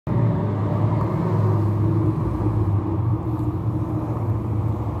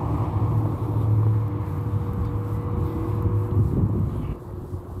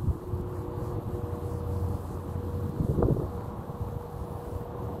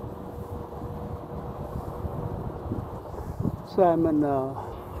So I'm in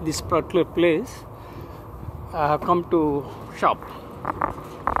this particular place. I have come to shop.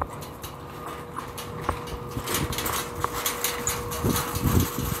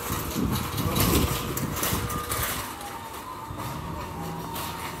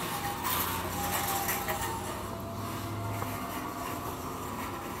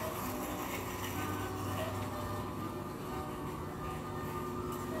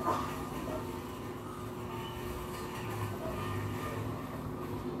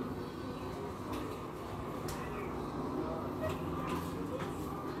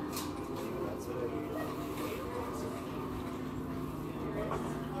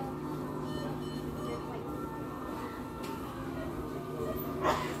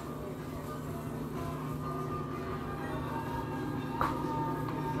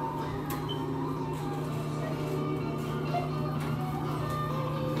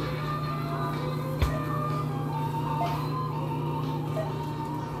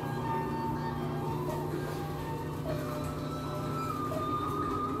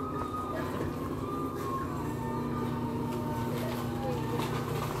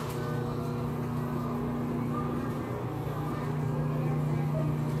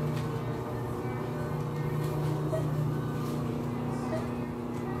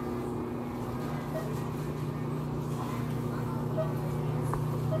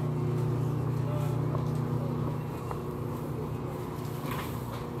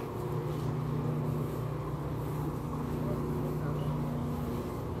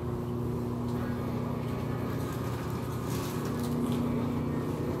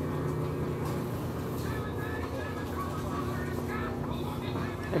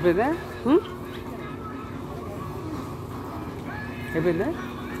 Have there? Have there?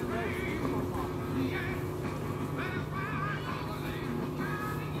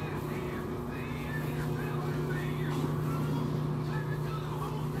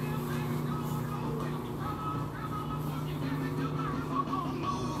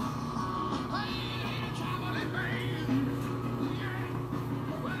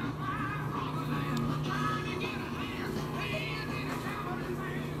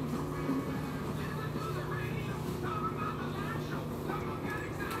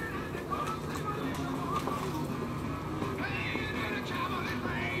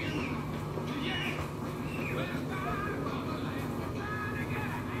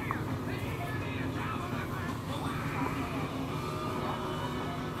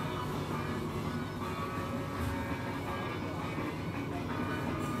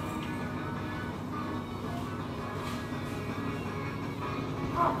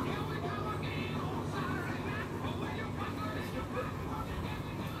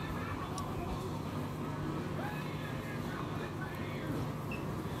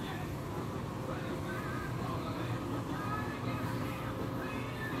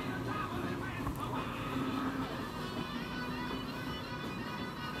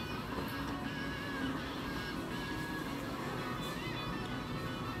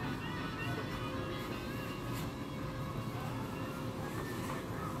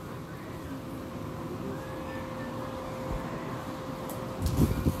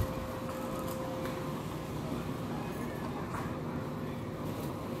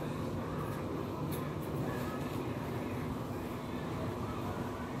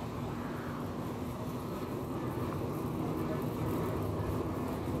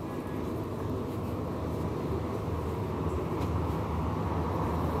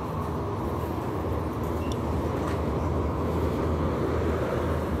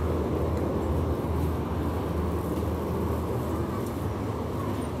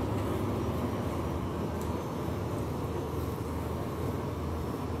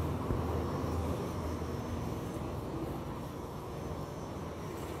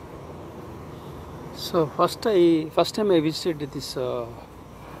 So first time I visited this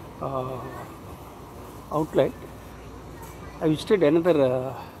outlet. I visited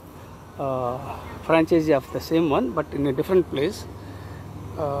another franchisee of the same one, but in a different place.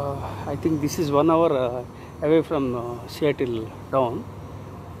 I think this is 1 hour away from Seattle down.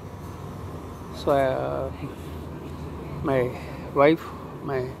 So my wife,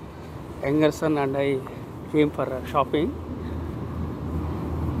 my younger son, and I came for shopping.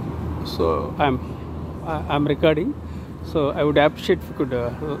 So I'm recording. So I would appreciate if you could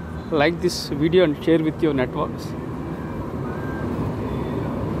like this video and share with your networks.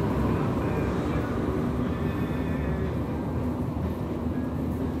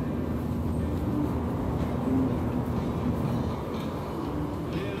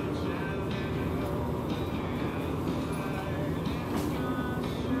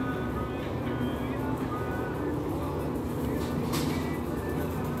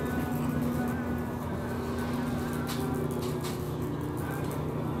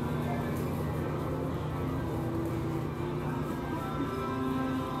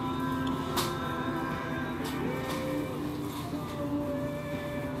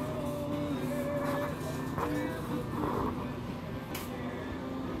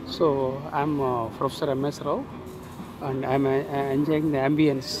 So I'm Professor M.S. Rao, and I'm enjoying the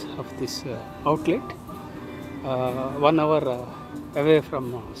ambience of this outlet, 1 hour away from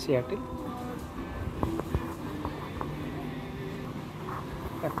Seattle.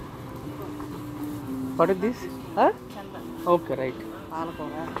 What is this? Huh? Okay, right.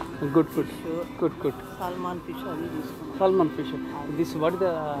 Good, good, good, good. Salmon fish అది తీసుకున్నాం. Salmon fish. This what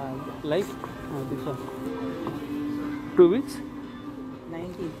the like? This one. 2 weeks.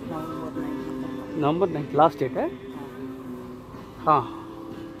 19th November 19th. Number 9 last date. Huh?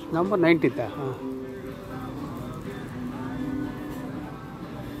 Number 19th. Huh?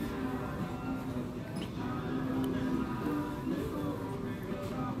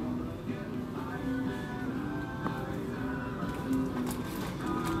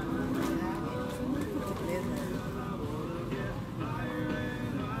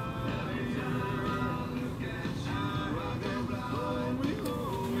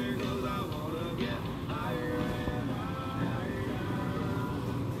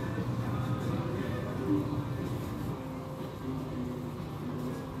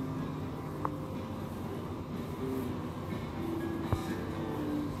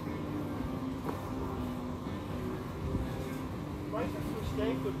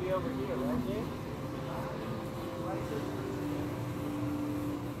 Steak would be over here, right, Dave?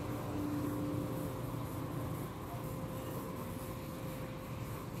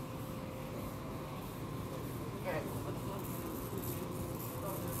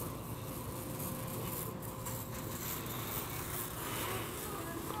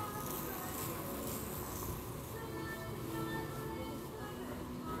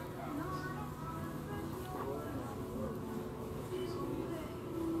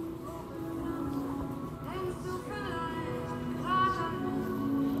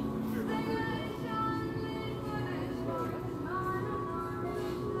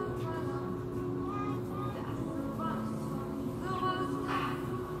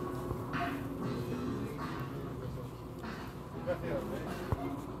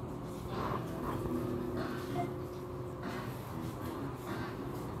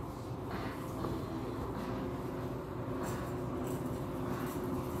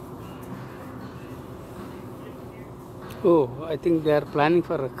 Oh, I think they are planning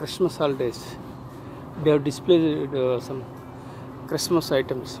for Christmas holidays. They have displayed some Christmas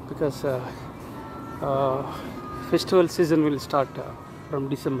items because festival season will start from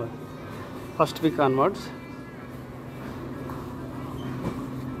December, first week onwards.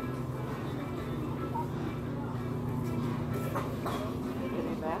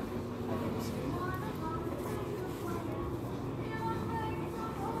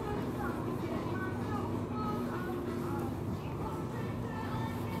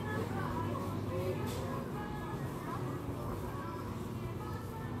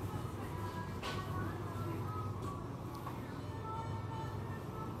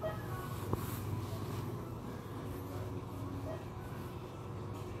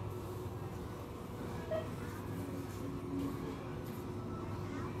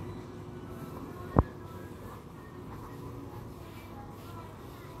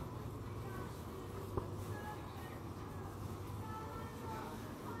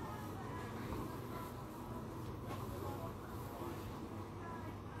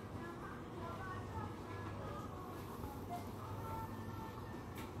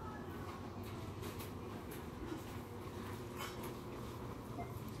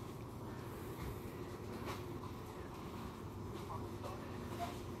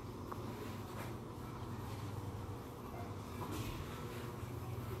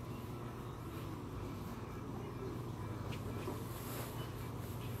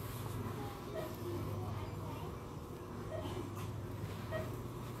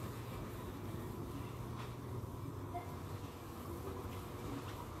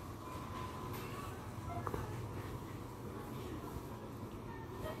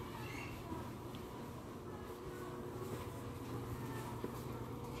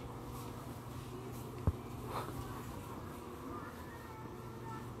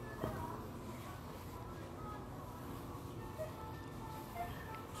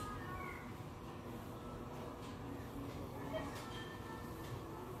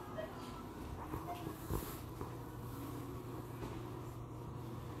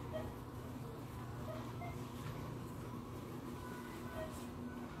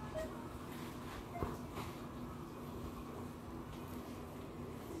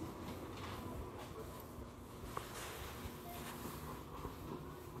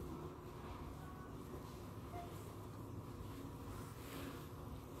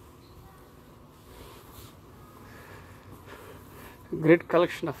 great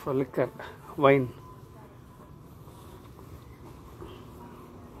collection of liquor, wine.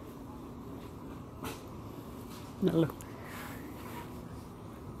 Hello.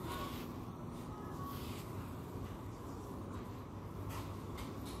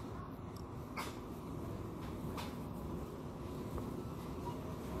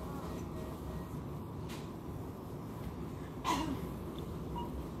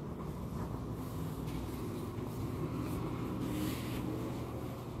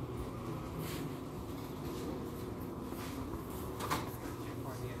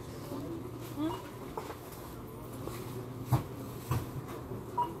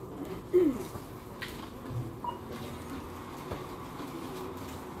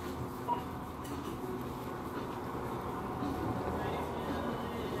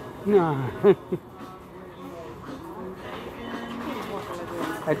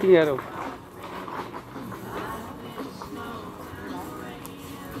 I think you're okay.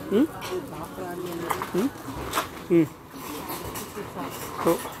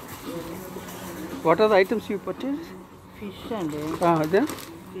 So, what are the items you purchased? Fish and Then?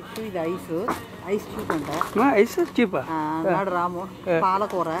 fish with ice cheap and Ice is cheaper. not ramo,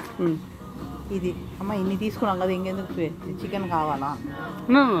 palakora. ఇది అమ్మ ఇన్ని తీసుకున్నాం కదా ఇంకెందుకు chicken కావాలా?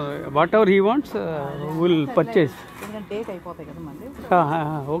 No, whatever he wants, we'll purchase. ఎందుకంటే take అయిపోతాయి కదా మళ్ళీ.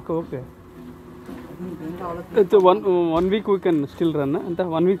 Okay. It's one week we can still run. And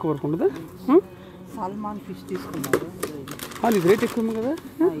 1 week వరకు ఉండదా? సల్మాన్ ఫిష్ తీసుకున్నాడు. ఇది రేట్ ఎక్కువ ఉంది కదా?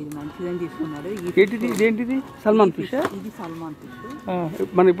 ఇది మంచిదని తీసుకున్నాడు. ఇదేంటిది? సల్మాన్ ఫిష్? ఇది సల్మాన్ ఫిష్.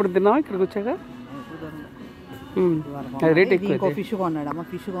 మనం ఇప్పుడు తిన్నామా ఇక్కడికి వచ్చాక? రేట్ ఎక్కువ. ఇంకో ఫిష్ కొన్నాడు. అమ్మ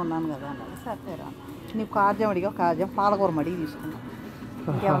ఫిష్ కొన్నాను కదా అన్నాడు. సరేరా నీకు కార్జం అడిగా కార్జం పాలకూర మడిగి తీసుకున్నాను.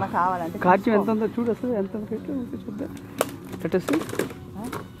 ఇంకేమైనా కావాలంటే కార్జం ఎంత ఉందో చూడు అసలు ఎంత రేట్ చూద్దాం. పెట్టేసి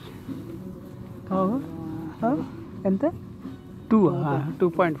ఎంత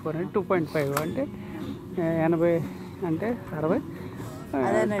 2.4 అంటే 2.5 అంటే 80 అంటే 60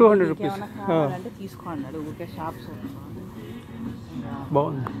 200 రూపీస్ తీసుకో అన్నాడు. ఊరికే షాప్స్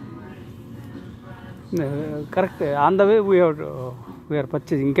బాగుంది. Correct on the way we are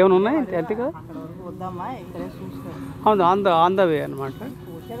purchase. ఇంకేమైనా ఉన్నాయి అంతే కదా? వద్దామా ఇక్కడే చూసుకో. అవును ఆన్ ద వే అనమాట.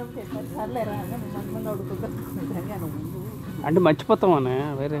 అంటే మర్చిపోతామనే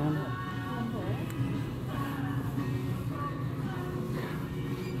వేరే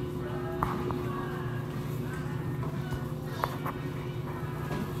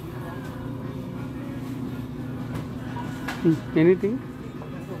ఎనీథింగ్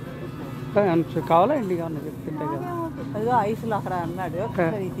కావాలా ఏంటి కావాలా చెప్తుంటే కదా. అదిగో ఐస్లో అక్కడ అన్నాడు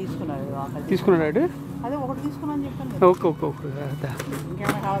తీసుకున్నాడు. అదే ఒకటి తీసుకున్నాను చెప్పాను. ఓకే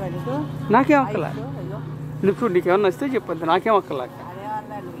ఇంకేమైనా కావాలా నీకు? నాకేం అక్కల. నువ్వు నీకేమన్నా వస్తే చెప్పొద్దు. నాకేం అక్కల. అదే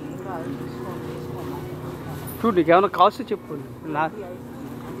అన్నాడు చూడు నీకేమైనా కావాల్సి చెప్పు.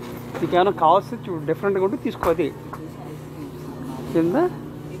 నీకేమైనా కావాల్సి చూడు డిఫరెంట్గా ఉంటే తీసుకోది కింద.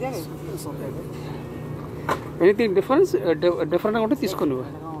 ఎనీథింగ్ డిఫరెంట్గా ఉంటే తీసుకో. నువ్వు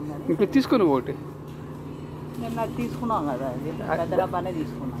ఇంకా తీసుకొని ఒకటి తీసుకున్నాం కదా పెద్ద డబ్బానే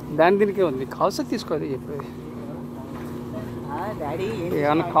తీసుకున్నాం. దీనికే ఉంది కావాల్సి తీసుకో. అది చెప్పేది డాడీ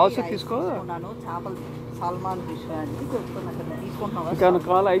ఏమైనా కావాల్సి తీసుకో. చేపలు సల్మాన్ ఫిష్ అంటే తీసుకుంటున్నాం. ఇంకేమైనా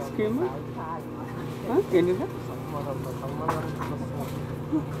కావాలా? ఐస్ క్రీమ్ ఏంటి?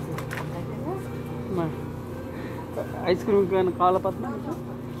 ఐస్ క్రీమ్ ఇంకేమైనా కావాలా? పట్ల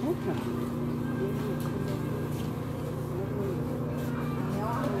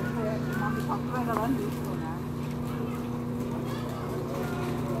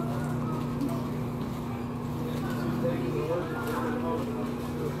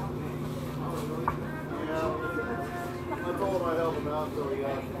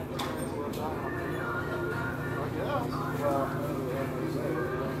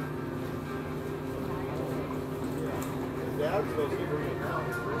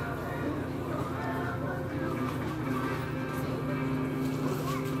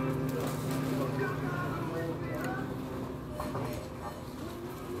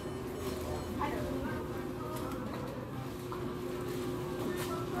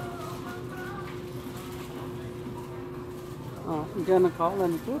ఇంకేమైనా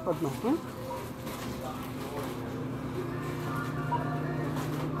కావాలంటే పద్మ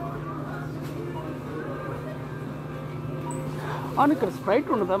అవును. ఇక్కడ స్ప్రైట్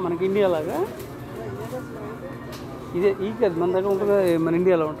ఉండదా మనకి ఇండియాలాగా? ఇదే ఈ కదా మన దగ్గర ఉంటుంది, మన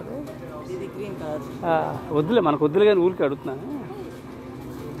ఇండియాలో ఉంటుంది. వద్దులే మనకు వద్దులే కానీ ఊరికి అడుగుతున్నాను.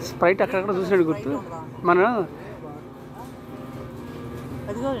 స్ప్రైట్ అక్కడక్కడ చూసినట్టు గుర్తు. మన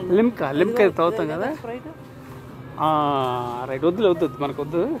లిమ్కా తాగుతాం కదా. రైట్ వద్దు మనకు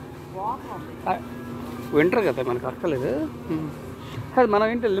వద్దు. వింటర్ కదా మనకు అక్కర్లేదు. అది మనం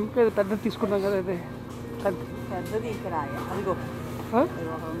ఏంటి లింక పెద్దది తీసుకున్నాం కదా అది పెద్దది ఇక్కడ అదిగో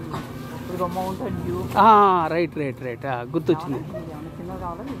ఇదిగో మౌంటైన్ డ్యూ. రైట్ గుర్తొచ్చింది. చిన్నది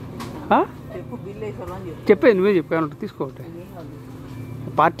కావాలా చెప్పు, బిల్ వేసేవాళ్ళు అని చెప్పు. చెప్పేది నువ్వే చెప్పాను, తీసుకోవట్టే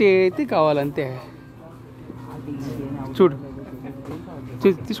పార్టీ అయితే కావాలంతే. చూడు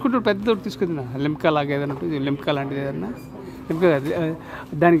తీసుకుంటూ పెద్ద తీసుకుంది లింకా లాగా ఏదైనా ఉంటుంది, లింకా లాంటిది ఏదన్నా. లింకా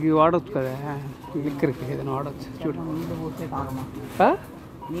దానికి వాడవచ్చు కదా, లిక్కర్కి ఏదైనా వాడవచ్చు. చూడు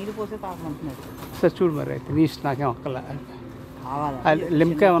నీళ్ళు పోసే తాగమంటున్నాడు. సరే చూడు మరి అయితే నీ ఇష్టం, నాకేం ఒక్కలా.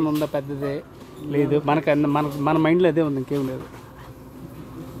 లింకా ఏమైనా ఉందా పెద్దదే? లేదు, మన మైండ్లో అదే ఉంది, ఇంకేం లేదు.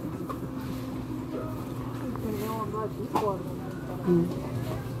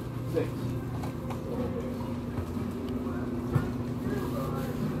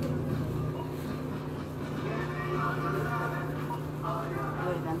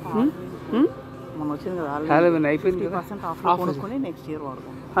 మనం వచ్చింది కదా అయిపోయింది కదా, నెక్స్ట్ ఇయర్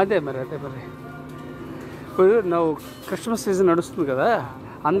వాడుకోం. అదే మరి ఇప్పుడు నువ్వు క్రిస్మస్ సీజన్ నడుస్తుంది కదా,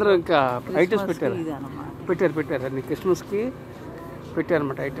 అందరూ ఇంకా ఐటమ్స్ పెట్టారు అన్ని క్రిస్మస్కి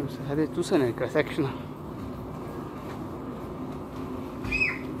పెట్టారన్నమాట ఐటమ్స్. అదే చూసాను ఇక్కడ సెక్షన్.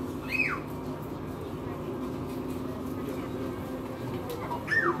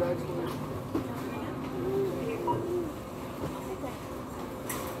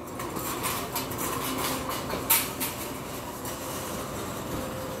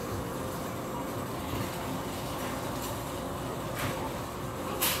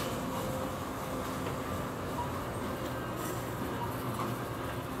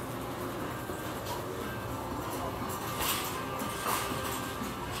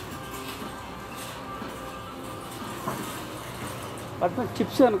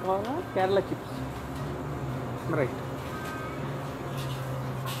 చిప్స్ అనుకోవాలా, Kerala chips, right.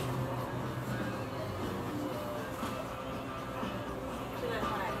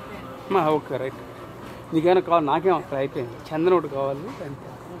 Okay right. నీకేమైనా కావాలి? నాకేం అక్కడ అయిపోయింది, చందన ఒకటి కావాలి అంతే.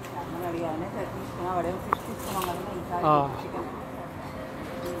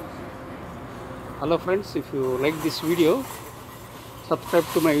 Hello friends, if you like this video, subscribe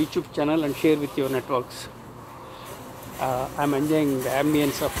to my YouTube channel and share with your networks. I'm enjoying the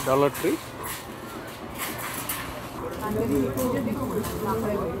ambience of Dollar Tree.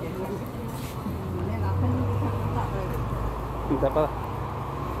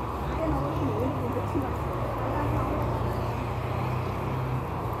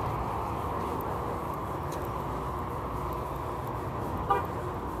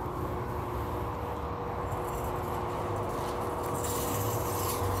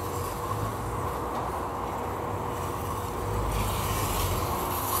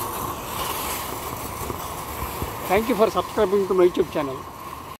 Thank you for subscribing to my YouTube channel.